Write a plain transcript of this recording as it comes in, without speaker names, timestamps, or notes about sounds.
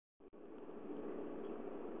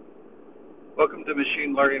Welcome to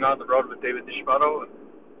Machine Learning on the Road with David Deshimoto.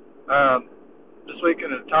 This week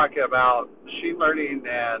I'm going to talk about machine learning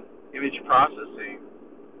and image processing.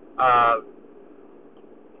 Uh,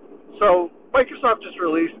 so Microsoft just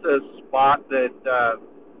released this bot that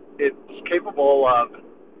it's capable of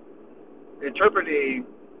interpreting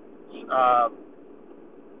uh,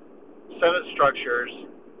 sentence structures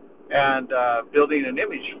and building an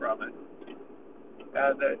image from it.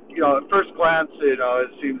 And at first glance, it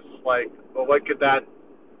seems like, well, what could that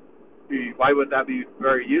be? Why would that be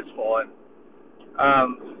very useful?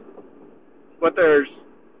 And what they're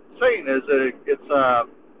saying is that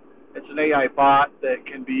it's an AI bot that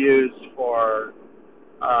can be used for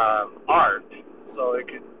art. So it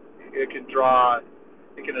can draw,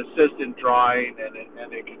 it can assist in drawing,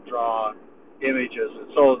 and it can draw images. And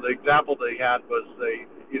so the example they had was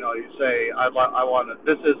you say I want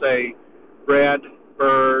this is a red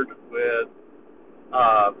bird with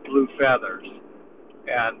blue feathers,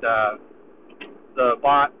 and the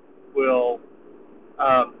bot will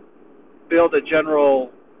build a general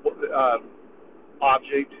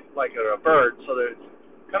object like a bird. So there's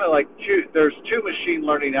kind of like there's two machine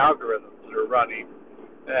learning algorithms that are running,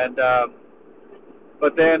 and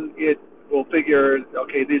but then it will figure,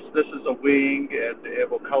 okay, this is a wing, and it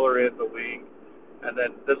will color in the wing, and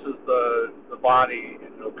then this is the body,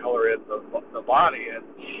 and it'll color in the body, and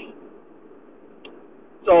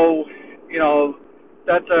so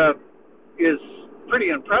that is pretty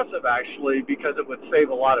impressive actually, because it would save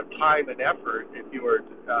a lot of time and effort if you were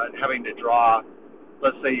having to draw.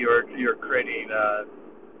 Let's say you're creating a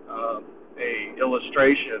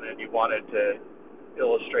illustration and you wanted to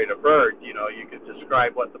illustrate a bird. You could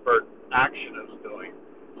describe what the bird action is doing.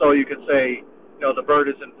 So you could say, the bird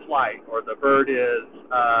is in flight, or the bird is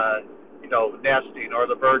nesting, or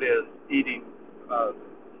the bird is eating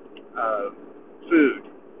food,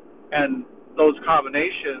 and those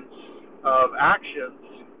combinations of actions,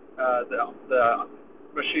 the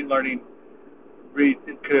machine learning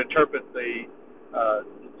could interpret the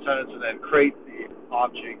sentence and then create the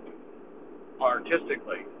object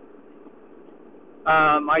artistically.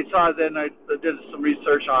 I did some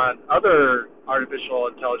research on other artificial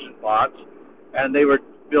intelligence bots, and they were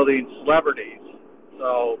building celebrities.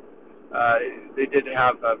 So they did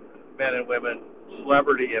have men and women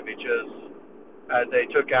celebrity images, and they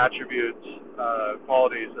took attributes,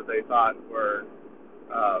 qualities that they thought were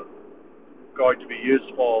going to be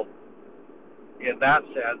useful in that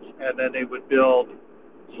sense, and then they would build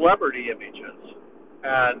celebrity images.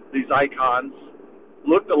 And these icons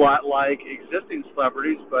looked a lot like existing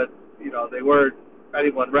celebrities, but they weren't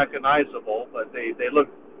anyone recognizable, but they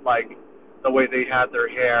looked like the way they had their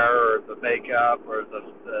hair, or the makeup, or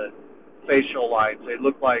the facial lines. They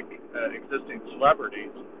looked like existing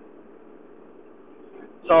celebrities.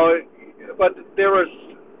 So, but there was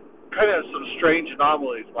kind of some strange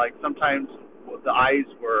anomalies, like sometimes the eyes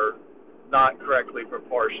were not correctly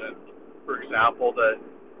proportioned. For example, they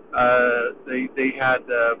had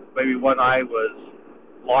maybe one eye was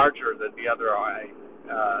larger than the other eye,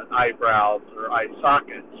 eyebrows or eye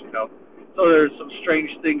sockets. So there's some strange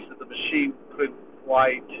things that the machine couldn't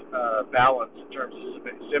quite balance in terms of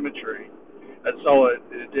symmetry, and so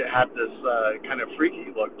it had this kind of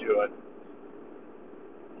freaky look to it.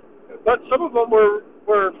 But some of them were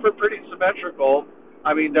pretty symmetrical.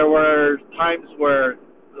 I mean, there were times where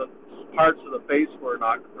the parts of the face were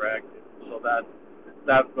not correct, so that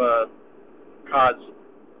caused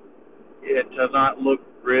it to not look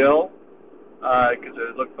real, because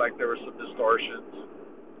it looked like there were some distortions.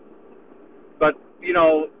 But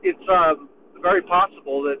it's very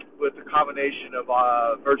possible that with the combination of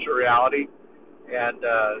virtual reality and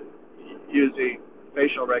using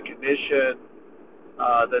facial recognition,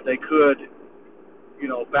 that they could,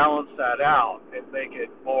 balance that out and make it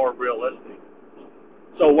more realistic.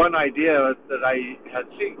 So one idea that I had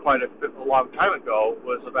seen quite a long time ago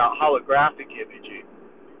was about holographic imaging.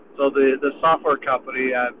 So the software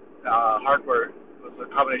company and hardware, was a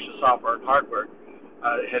combination of software and hardware,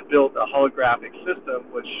 had built a holographic system,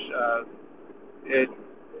 which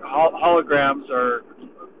holograms are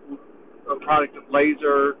a product of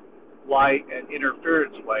laser, light, and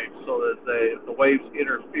interference waves. So that the waves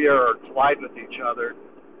interfere or collide with each other,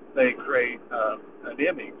 they create an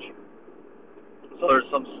image. So there's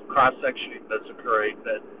some cross-sectioning that's occurring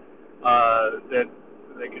that then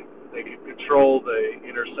they can control the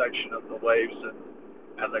intersection of the waves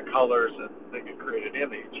and the colors, and they can create an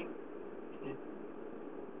image.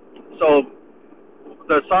 So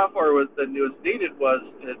the software that was needed was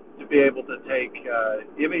to be able to take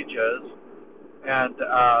images and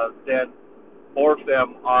then morph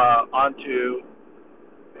them onto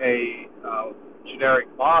a generic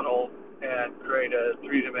model and create a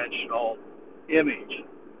three-dimensional image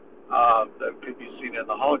that could be seen in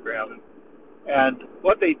the hologram. And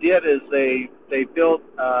what they did is they built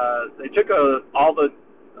they took a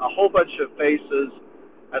whole bunch of faces,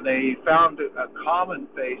 and they found a common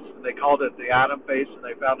face, and they called it the Adam face, and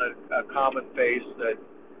they found a common face, that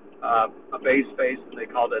a base face, and they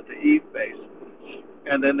called it the Eve face.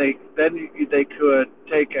 And then they could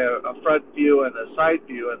take a front view and a side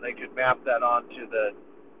view, and they could map that onto the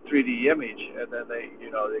 3D image, and then they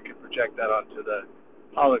could project that onto the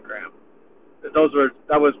hologram. That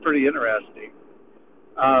was pretty interesting.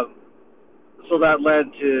 So that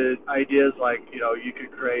led to ideas like, you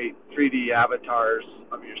could create 3D avatars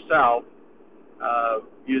of yourself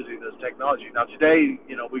using this technology. Now today,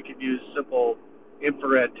 we can use simple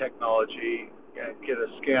infrared technology and get a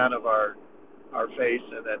scan of our face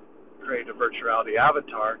and then create a virtual reality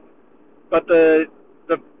avatar. But the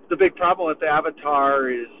big problem with the avatar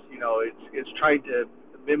is, it's trying to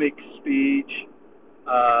mimic speech,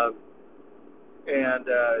 and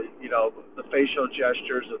the facial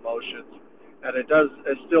gestures, emotions, and it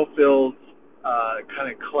still feels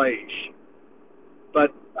kind of clayish.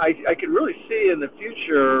 But I can really see in the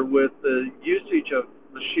future, with the usage of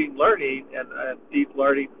machine learning and deep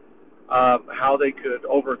learning, how they could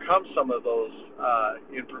overcome some of those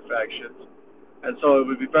imperfections. And so it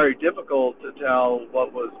would be very difficult to tell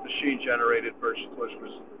what was machine generated versus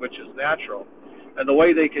which is natural. And the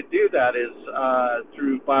way they could do that is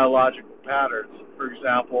through biological patterns. For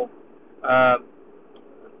example,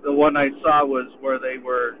 the one I saw was where they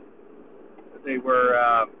were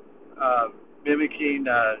mimicking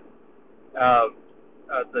the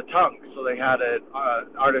tongue. So they had an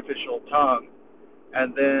artificial tongue,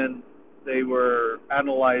 and then they were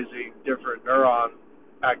analyzing different neuron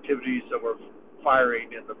activities that were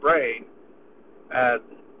firing in the brain, and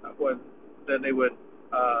then they would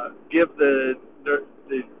give the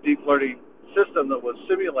deep learning system that was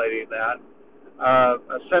simulating that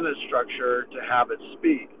a sentence structure to have it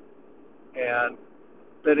speak, and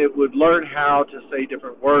then it would learn how to say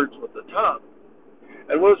different words with the tongue.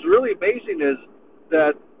 And what's really amazing is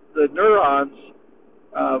that the neurons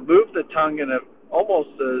move the tongue in almost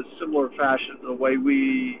a similar fashion to the way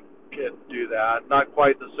we can do that. Not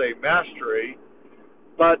quite the same mastery,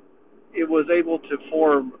 but it was able to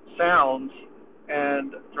form sounds,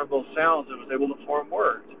 and from those sounds it was able to form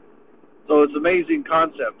words. So it's an amazing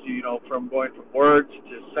concept, from going from words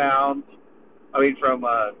to sounds, from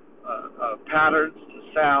patterns to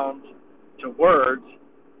sounds to words,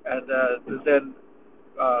 and then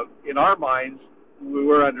in our minds, we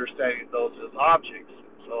were understanding those as objects.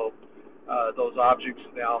 So those objects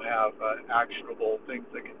now have actionable things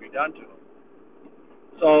that can be done to them.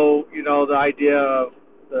 So, the idea of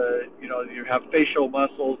you have facial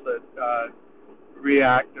muscles that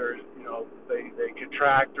react, or, they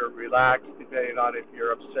contract or relax depending on if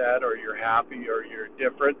you're upset or you're happy or you're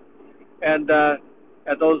different. And that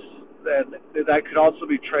could also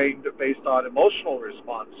be trained based on emotional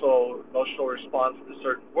response. So emotional response to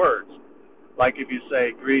certain words. Like if you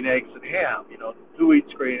say green eggs and ham, who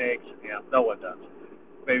eats green eggs and ham? No one does.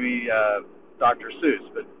 Maybe Dr.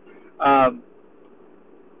 Seuss. But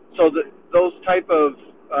those type of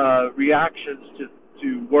reactions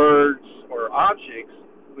to words or objects,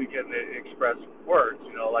 we can express with words.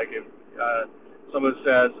 Like if someone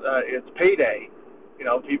says it's payday,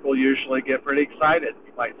 people usually get pretty excited.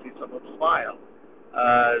 You might see someone smile.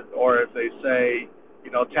 Or if they say,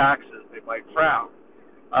 taxes, they might frown.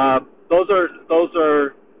 Those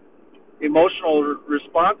are emotional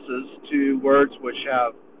responses to words which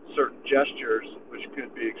have certain gestures which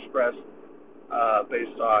could be expressed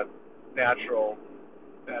based on natural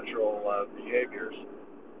behaviors.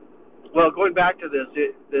 Well, going back to this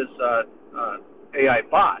AI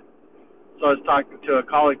bot. So I was talking to a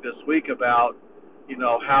colleague this week about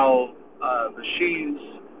how machines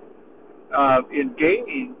in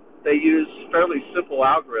gaming, they use fairly simple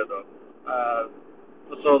algorithms.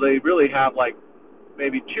 So they really have like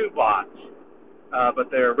maybe two bots, but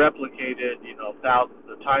they're replicated, thousands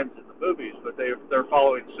of times in the movies. But they're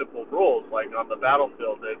following simple rules, like on the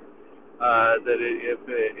battlefield, that if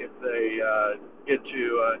they get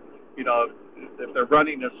to, if they're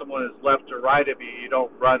running and someone is left or right of you, you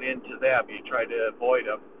don't run into them. You try to avoid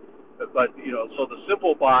them. But so the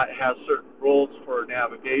simple bot has certain rules for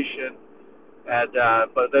navigation, and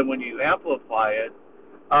but then when you amplify it,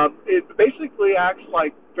 it basically acts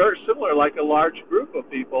like very similar, like a large group of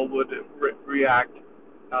people would react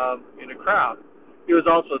in a crowd. He was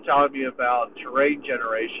also telling me about terrain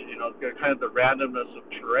generation, kind of the randomness of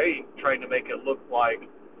terrain, trying to make it look like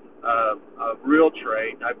real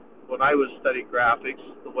train. When I was studying graphics,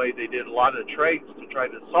 the way they did a lot of trains to try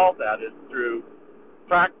to solve that is through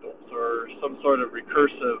fractals or some sort of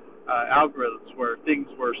recursive algorithms where things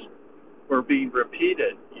were being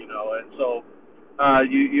repeated, and so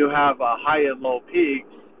you have high and low peaks,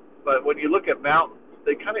 but when you look at mountains,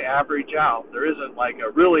 they kind of average out. There isn't like a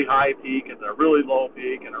really high peak and a really low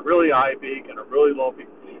peak and a really high peak and a really low peak.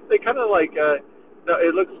 They kind of like no,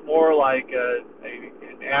 it looks more like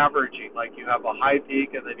an averaging, like you have a high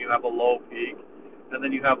peak and then you have a low peak, and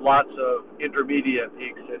then you have lots of intermediate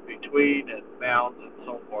peaks in between and mounds and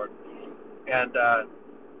so forth. And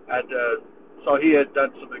so he had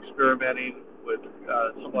done some experimenting with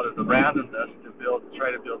somewhat of the randomness to try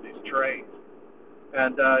to build these trains,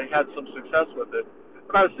 and he had some success with it.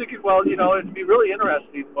 But I was thinking, well, it'd be really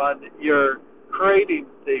interesting when you're creating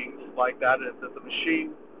things like that, and that the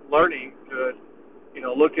machine learning could,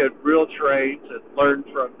 look at real trains and learn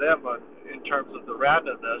from them in terms of the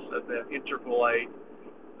randomness, and then interpolate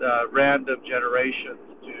the random generations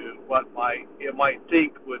to what it might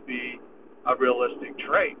think would be a realistic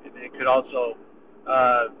train. And it could also,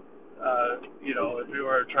 if we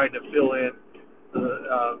were trying to fill in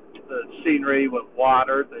the scenery with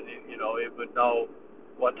water, then it would know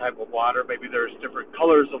what type of water. Maybe there's different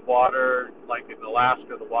colors of water, like in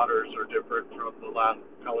Alaska, the waters are different from the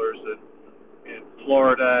colors in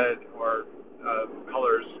Florida, or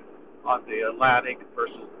colors on the Atlantic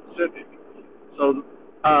versus the Pacific. So,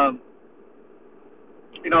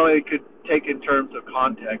 it could take in terms of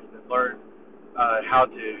context and learn how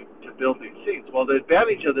to build these scenes. Well, the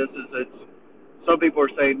advantage of this is that some people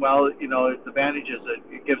are saying, well, the advantage is that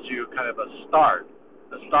it gives you kind of a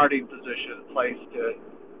starting position, a place to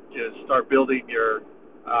start building your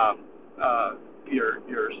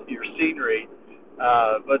scenery.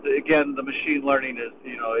 But again, the machine learning is,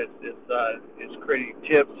 it's creating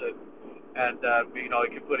tips, and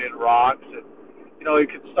it can put in rocks, and you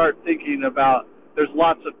can start thinking about. There's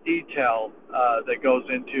lots of detail that goes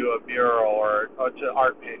into a mural or to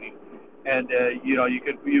art painting, and you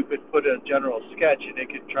could put a general sketch, and it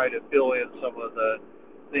can try to fill in some of the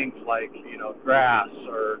things like grass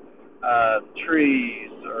or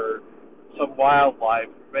trees or some wildlife.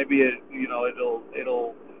 Maybe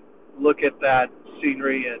it'll look at that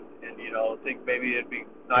scenery and think maybe it'd be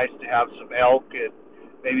nice to have some elk and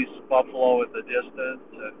maybe some buffalo in the distance,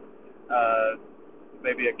 and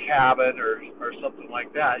maybe a cabin or something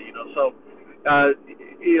like that. So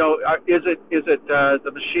is it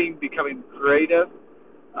the machine becoming creative?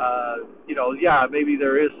 Yeah, maybe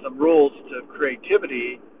there is some rules to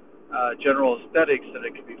creativity, general aesthetics that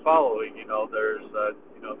it can be following. There's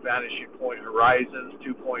vanishing point horizons,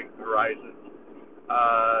 2-point horizons.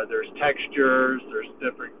 There's textures. There's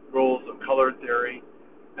different rules of color theory,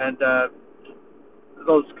 and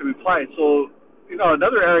those can be applied. So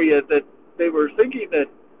another area that they were thinking that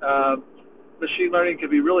machine learning could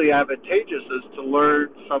be really advantageous is to learn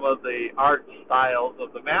some of the art styles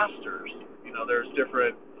of the masters. There's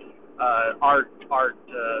different art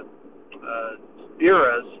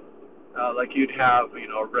eras, like you'd have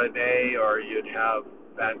Rene, or you'd have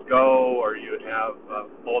Van Gogh, or you'd have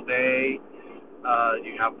Monet,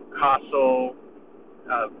 you have Picasso.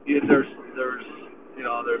 There's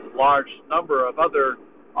a large number of other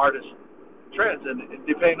artist trends, and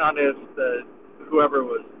depending on if whoever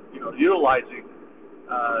was utilizing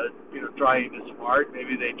drawing is smart,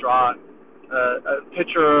 maybe they draw a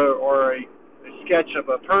picture or a sketch of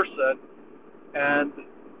a person, and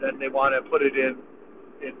then they want to put it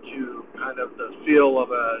into kind of the feel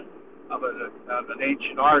of an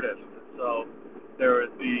ancient artist. So there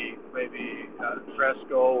would be maybe a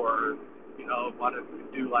fresco, or want to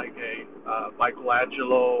do like a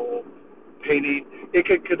Michelangelo painting. It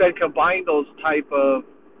could then combine those type of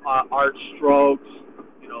art strokes,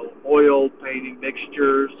 oil painting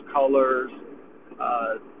mixtures, colors.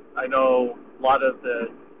 I know a lot of the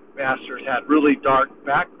masters had really dark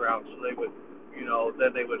backgrounds, so they would,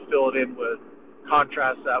 then they would fill it in with,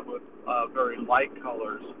 contrast that with very light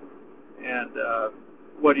colors. And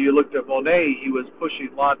when you looked at Monet, he was pushing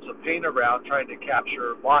lots of paint around, trying to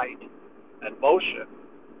capture light and motion.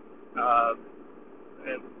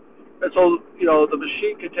 And so, the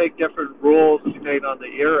machine could take different rules depending on the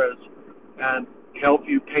eras and help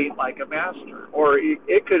you paint like a master. Or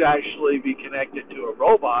it could actually be connected to a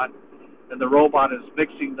robot, and the robot is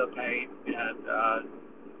mixing the paint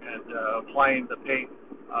and applying the paint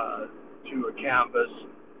to a canvas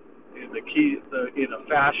in a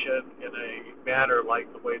fashion, in a manner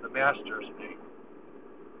like the way the masters paint.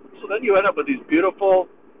 So then you end up with these beautiful,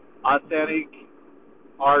 authentic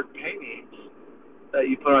art paintings that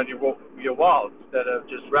you put on your wall instead of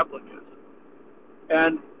just replicas.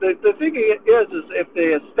 And the thing is if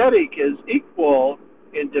the aesthetic is equal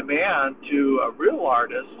in demand to a real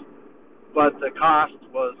artist, but the cost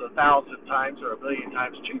was 1,000 times or 1,000,000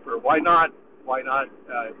 times cheaper, why not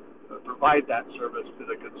provide that service to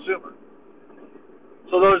the consumer?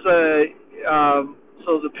 So there's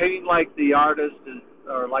so the painting like the artist is,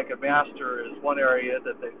 or like a master, is one area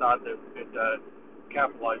that they thought they could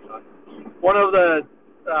capitalize on. One of the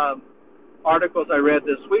articles I read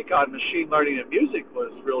this week on machine learning and music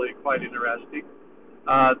was really quite interesting.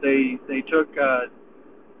 They took a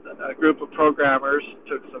group of programmers,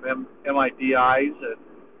 took some MIDIs,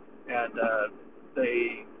 and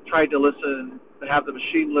they tried to have the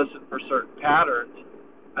machine listen for certain patterns,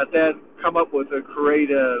 and then come up with a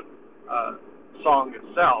creative song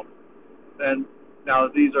itself. And now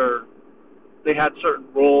they had certain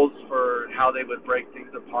rules for how they would break things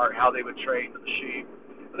apart, how they would train the machine.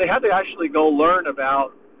 But they had to actually go learn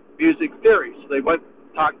about music theory. So they went,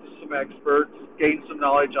 talked to some experts, gained some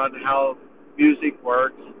knowledge on how music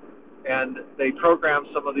works, and they programmed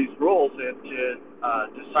some of these rules into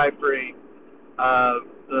deciphering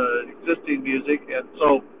the existing music. And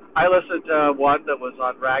so I listened to one that was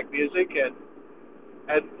on rag music, and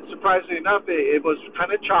surprisingly enough, it was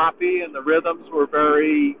kind of choppy, and the rhythms were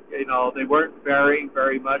very, they weren't varying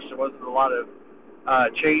very much. There wasn't a lot of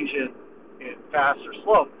change in fast or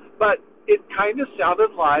slow, but it kind of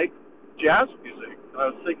sounded like jazz music. I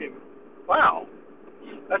was thinking, wow,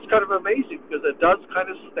 that's kind of amazing, because it does kind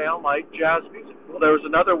of sound like jazz music. Well, there was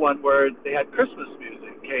another one where they had Christmas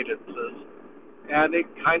music cadences, and it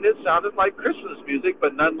kind of sounded like Christmas music,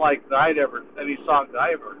 but none like any song that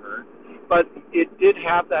I ever heard. But it did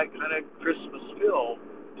have that kind of Christmas feel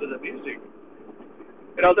to the music.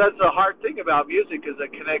 That's a hard thing about music, is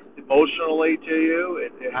it connects emotionally to you.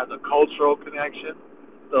 It has a cultural connection.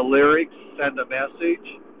 The lyrics send a message.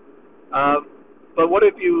 But what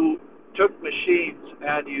if you took machines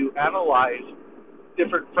and you analyzed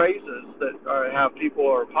different phrases that have people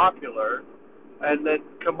who are popular, and then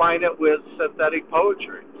combine it with synthetic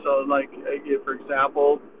poetry? So, like, for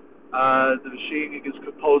example, the machine is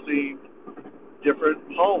composing different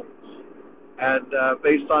poems, and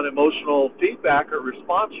based on emotional feedback or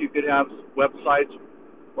response, you could have websites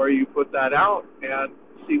where you put that out and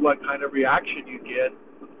see what kind of reaction you get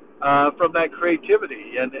from that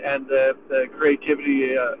creativity, and the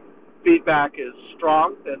creativity feedback is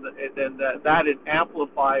strong, then that it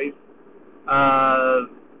amplifies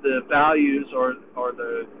the values or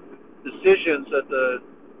the decisions that the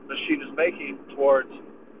machine is making towards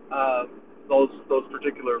those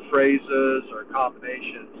particular phrases or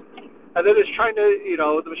combinations. And then it's trying to,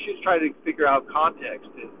 the machine's trying to figure out context,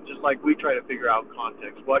 just like we try to figure out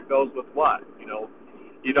context. What goes with what?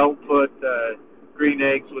 You don't put green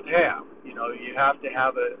eggs with ham. You have to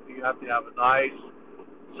have a nice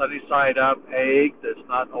sunny side up egg that's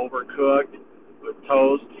not overcooked, with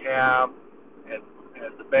toast, ham, and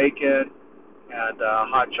the bacon and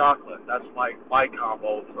hot chocolate. That's my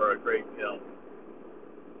combo for a great meal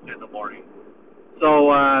in the morning.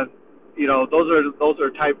 So those are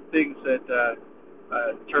type of things that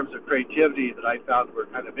in terms of creativity that I found were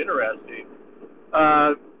kind of interesting.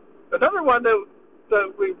 Another one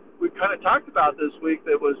that we kind of talked about this week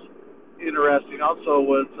that was interesting also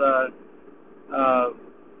was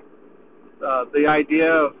the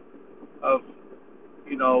idea of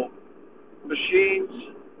machines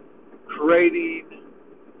creating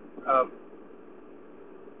of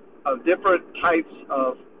different types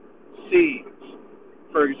of scenes.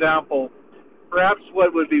 For example, perhaps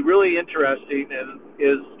what would be really interesting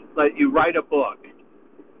is that you write a book,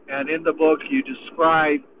 and in the book you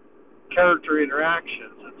describe character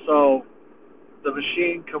interactions. And so the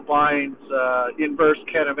machine combines inverse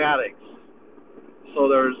kinematics. So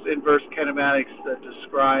there's inverse kinematics that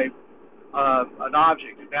describe an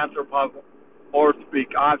object, an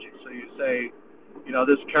anthropomorphic object. So you say,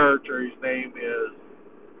 this character, his name is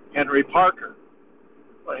Henry Parker.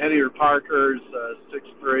 Well, Henry Parker's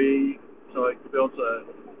 6'3", so it builds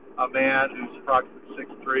a man who's approximately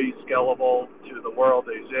 6'3", scalable to the world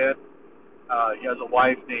that he's in. He has a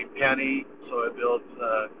wife named Penny, so it builds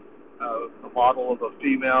a model of a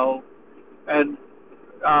female. And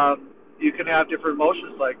you can have different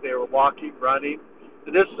motions, like they were walking, running.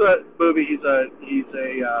 In this movie, he's a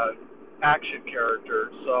action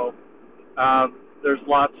character, so there's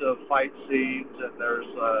lots of fight scenes, and there's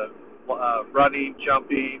running,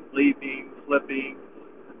 jumping, leaping, flipping,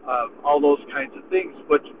 all those kinds of things,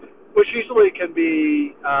 which usually can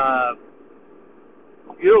be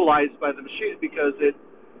utilized by the machine, because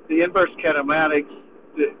the inverse kinematics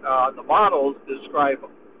the models describe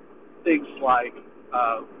things like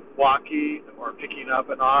walking or picking up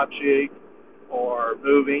an object or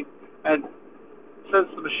moving. And since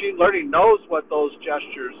the machine learning knows what those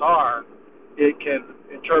gestures are, it can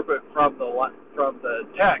interpret from the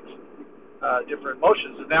text different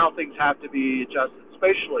motions. And now things have to be adjusted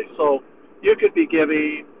spatially. So you could be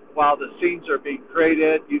giving, while the scenes are being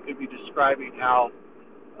created, you could be describing how,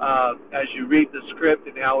 as you read the script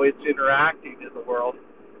and how it's interacting in the world,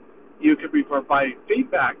 you could be providing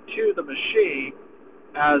feedback to the machine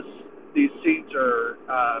as these scenes are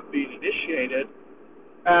being initiated,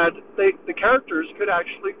 and the characters could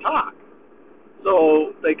actually talk.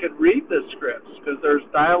 So they could read the scripts because there's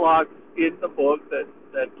dialogue in the book that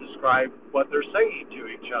describe what they're saying to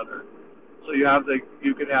each other. So you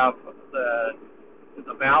can have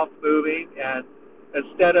the mouth moving, and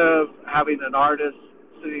instead of having an artist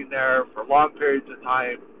sitting there for long periods of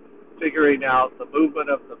time figuring out the movement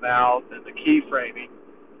of the mouth and the keyframing,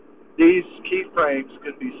 these keyframes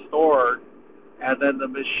could be stored, and then the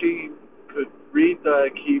machine could read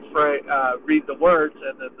read the words,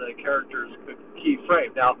 and then the characters could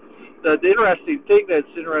keyframe. Now, the interesting thing that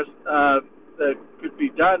could be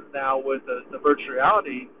done now with the virtual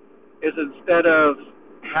reality is, instead of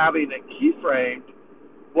having it keyframed,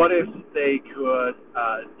 what if they could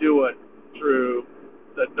do it through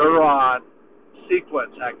the neuron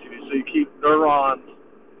sequence activity? So you keep neurons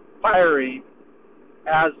firing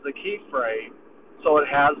as the keyframe, so it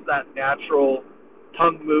has that natural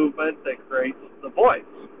tongue movement that creates the voice,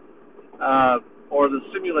 or the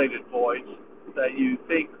simulated voice that you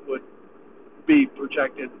think would be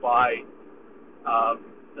projected by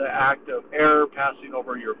the act of air passing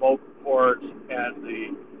over your vocal cords and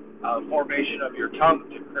the formation of your tongue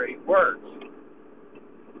to create words,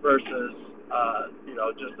 versus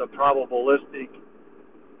just a probabilistic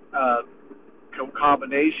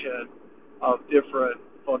combination of different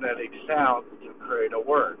phonetic sounds to create a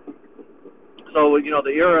word. So,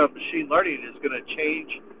 the era of machine learning is going to change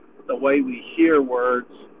the way we hear words,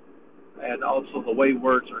 and also the way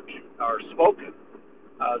words are spoken,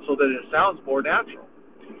 so that it sounds more natural.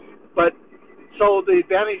 But so the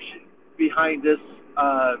advantage behind this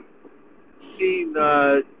scene,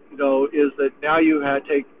 is that now you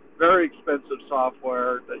take very expensive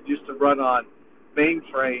software that used to run on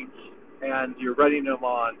mainframes, and you're running them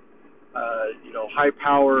on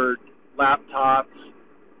high-powered laptops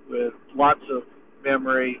with lots of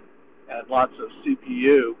memory and lots of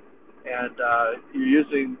CPU, and you're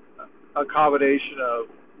using a combination of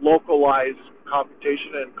localized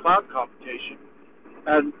computation and cloud computation.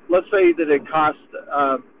 And let's say that it cost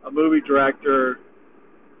a movie director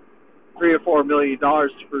 $3 or $4 million to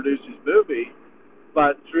produce his movie,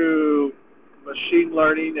 but through machine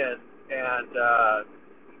learning and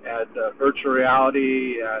virtual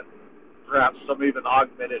reality, and perhaps some even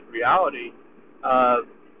augmented reality,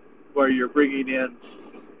 where you're bringing in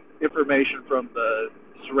information from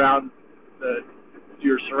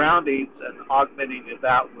your surroundings and augmenting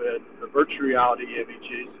that with the virtual reality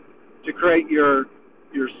images to create your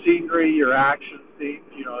scenery, your action scenes.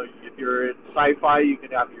 If you're in sci-fi, you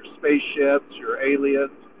can have your spaceships, your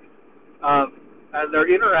aliens, and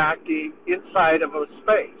they're interacting inside of a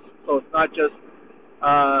space. So it's not just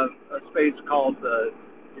a space called the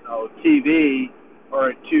TV or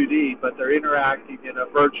in 2D, but they're interacting in a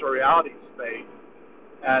virtual reality space,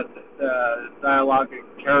 and dialoguing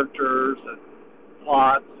characters and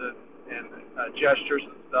plots and gestures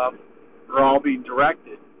and stuff are all being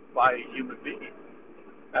directed by a human being.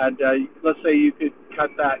 And let's say you could cut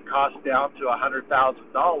that cost down to $100,000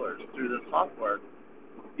 through the software.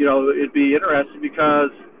 It'd be interesting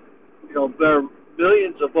because there are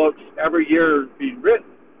millions of books every year being written,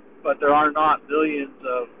 but there are not millions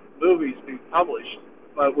of movies being published.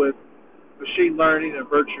 But with machine learning and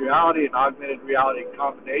virtual reality and augmented reality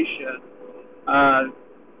combination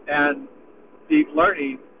and deep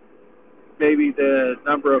learning, maybe the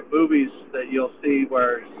number of movies that you'll see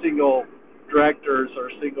where single directors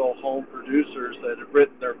or single home producers that have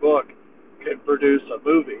written their book can produce a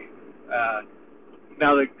movie.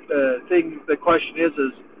 Now the question is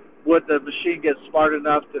would the machine get smart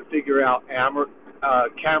enough to figure out camera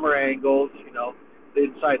angles,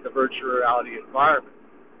 inside the virtual reality environment?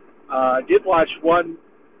 I did watch one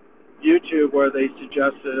YouTube where they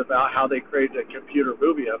suggested about how they created a computer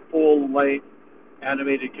movie, a full-length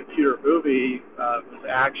animated computer movie with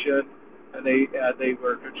action, and they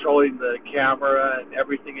were controlling the camera and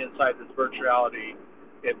everything inside this virtual reality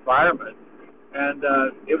environment. And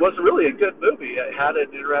it was really a good movie. It had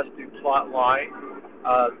an interesting plot line.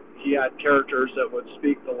 He had characters that would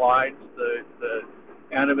speak the lines. The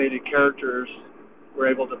animated characters were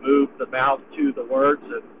able to move the mouth to the words,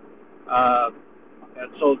 and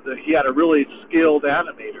so he had a really skilled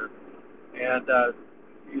animator, and that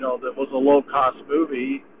was a low cost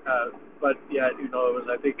movie, but yet it was,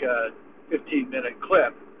 I think, a 15-minute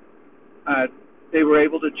clip. They were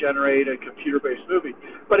able to generate a computer-based movie,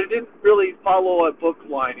 but it didn't really follow a book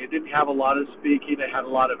line. It didn't have a lot of speaking. It had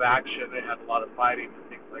a lot of action. It had a lot of fighting and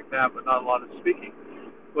things like that, but not a lot of speaking.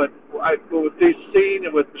 But with this scene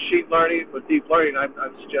and with machine learning, with deep learning, I'm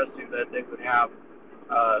suggesting that they would have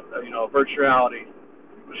a virtual reality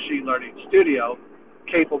machine learning studio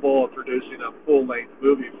capable of producing a full-length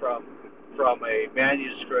movie from a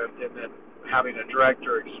manuscript, and then having a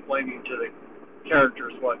director explaining to the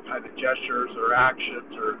characters what kind of gestures or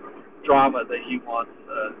actions or drama that he wants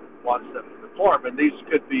them to perform. And these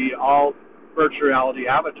could be all virtual reality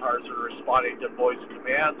avatars that are responding to voice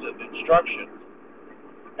commands and instructions,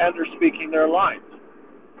 and they're speaking their lines.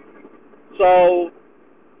 So,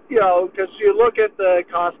 because you look at the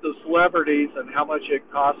cost of celebrities and how much it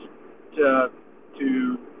costs to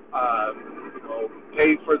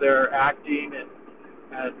pay for their acting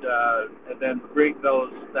and then bring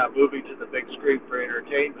that movie to the big screen for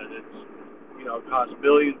entertainment. It's costs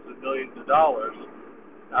millions and millions of dollars.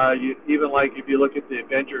 Even like if you look at the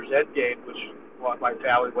Avengers Endgame, which my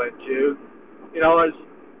family went to, I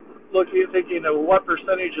was thinking of what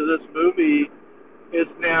percentage of this movie is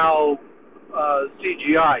now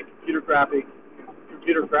CGI, computer graphics,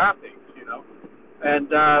 and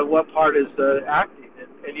what part is acting,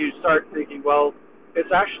 and you start thinking, well,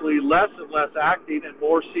 it's actually less and less acting and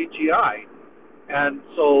more CGI. And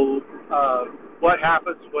so what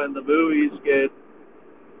happens when the movies get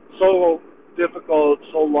so difficult,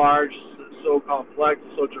 so large, so complex,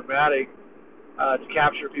 so dramatic to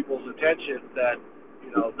capture people's attention that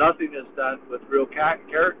nothing is done with real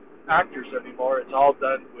actors anymore. It's all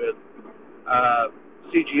done with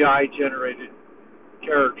CGI generated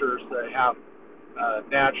characters that have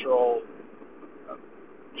natural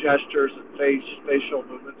gestures and facial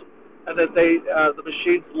movements, and that the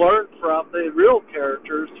machines learn from the real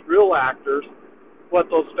characters, real actors, what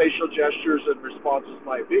those facial gestures and responses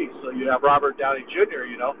might be. So you have Robert Downey Jr.,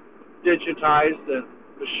 digitized and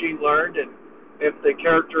machine learned, and if the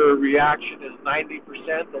character reaction is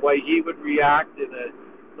 90% the way he would react, in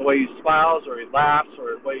the way he smiles or he laughs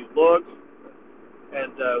or the way he looks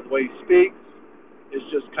and the way he speaks, is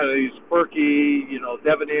just kind of these quirky,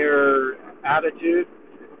 debonair attitude.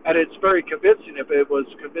 And it's very convincing. If it was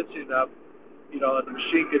convincing enough, the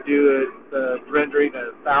machine could do the rendering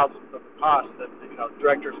at thousands of the cost, then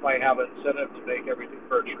directors might have an incentive to make everything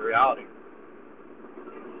virtual reality.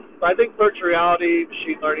 So I think virtual reality,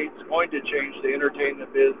 machine learning is going to change the entertainment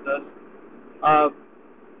business.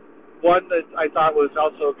 One that I thought was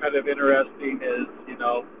also kind of interesting is,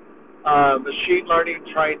 machine learning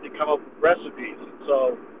trying to come up with recipes. And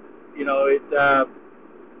so,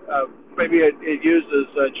 maybe it uses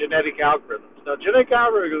genetic algorithms. Now, genetic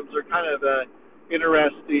algorithms are kind of an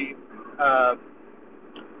interesting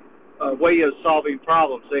way of solving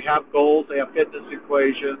problems. They have goals, they have fitness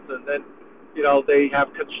equations, and then, they have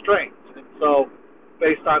constraints. And so,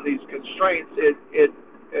 based on these constraints, it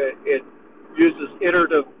uses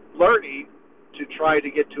iterative learning to try to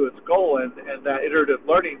get to its goal, and that iterative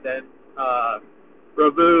learning then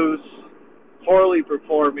removes poorly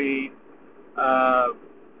performing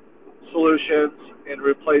solutions and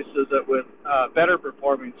replaces it with better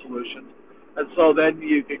performing solutions, and so then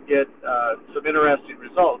you can get some interesting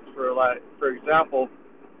results. For example,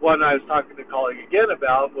 one I was talking to a colleague again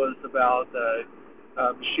about was about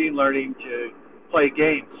machine learning to play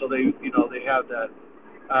games. So they have that.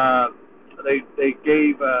 They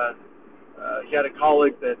gave. He had a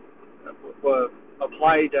colleague that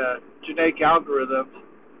applied genetic algorithms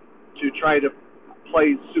to try to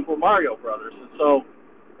play Super Mario Brothers, and so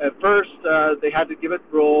at first they had to give it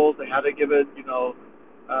rules. They had to give it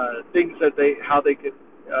things that how they could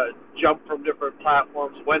jump from different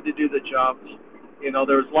platforms, when to do the jumps.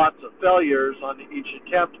 There was lots of failures on each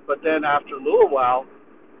attempt, but then after a little while,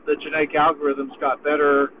 the genetic algorithms got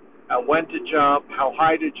better at when to jump, how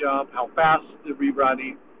high to jump, how fast to be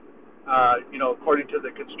running, according to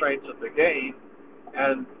the constraints of the game.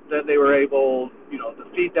 And then they were able, to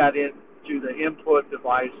feed that into the input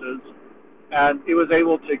devices. And it was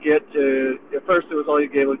able to get to, at first it was only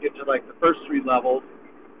able to get to like the first three levels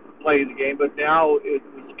playing the game, but now it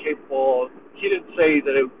was capable. He didn't say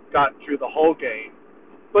that it got through the whole game,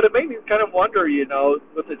 but it made me kind of wonder,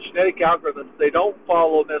 with the genetic algorithms, they don't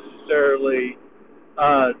follow necessarily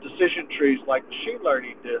decision trees like machine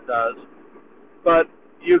learning does, but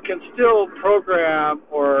you can still program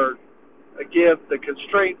or give the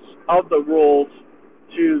constraints of the rules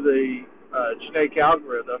to the genetic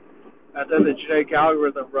algorithm, and then the genetic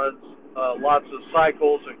algorithm runs lots of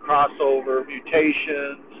cycles and crossover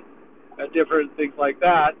mutations and different things like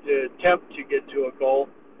that to attempt to get to a goal.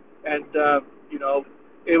 And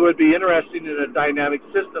it would be interesting in a dynamic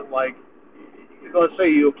system like, let's say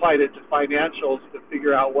you applied it to financials to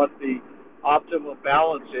figure out what the optimum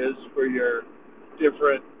balance is for your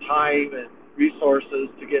different time and resources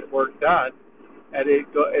to get work done, and it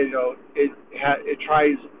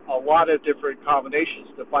tries a lot of different combinations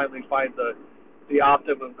to finally find the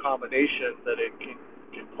optimum combination that it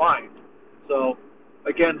can find. So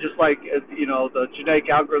again, just like the genetic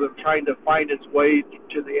algorithm trying to find its way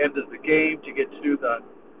to the end of the game to get to the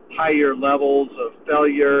higher levels of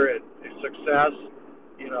failure and success.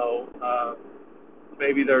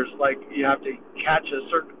 Maybe there's like you have to catch a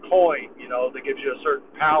certain coin, that gives you a certain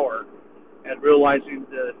power, and realizing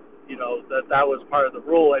that that was part of the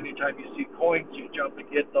rule. Anytime you see coins, you jump and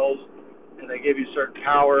get those, and they give you certain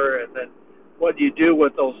power. And then what do you do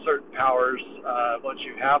with those certain powers once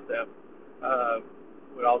you have them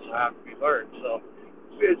would also have to be learned. So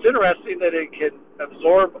it's interesting that it can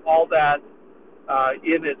absorb all that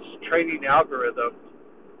in its training algorithm,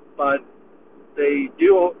 but they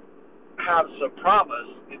do have some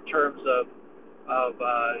promise in terms of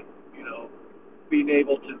being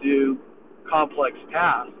able to do complex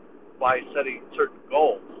tasks by setting certain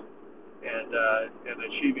goals and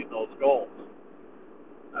achieving those goals.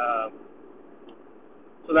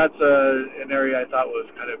 So that's an area I thought was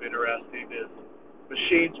kind of interesting, is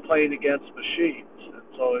machines playing against machines, and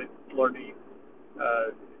so it's learning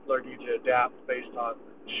to adapt based on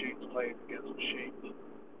machines playing against machines.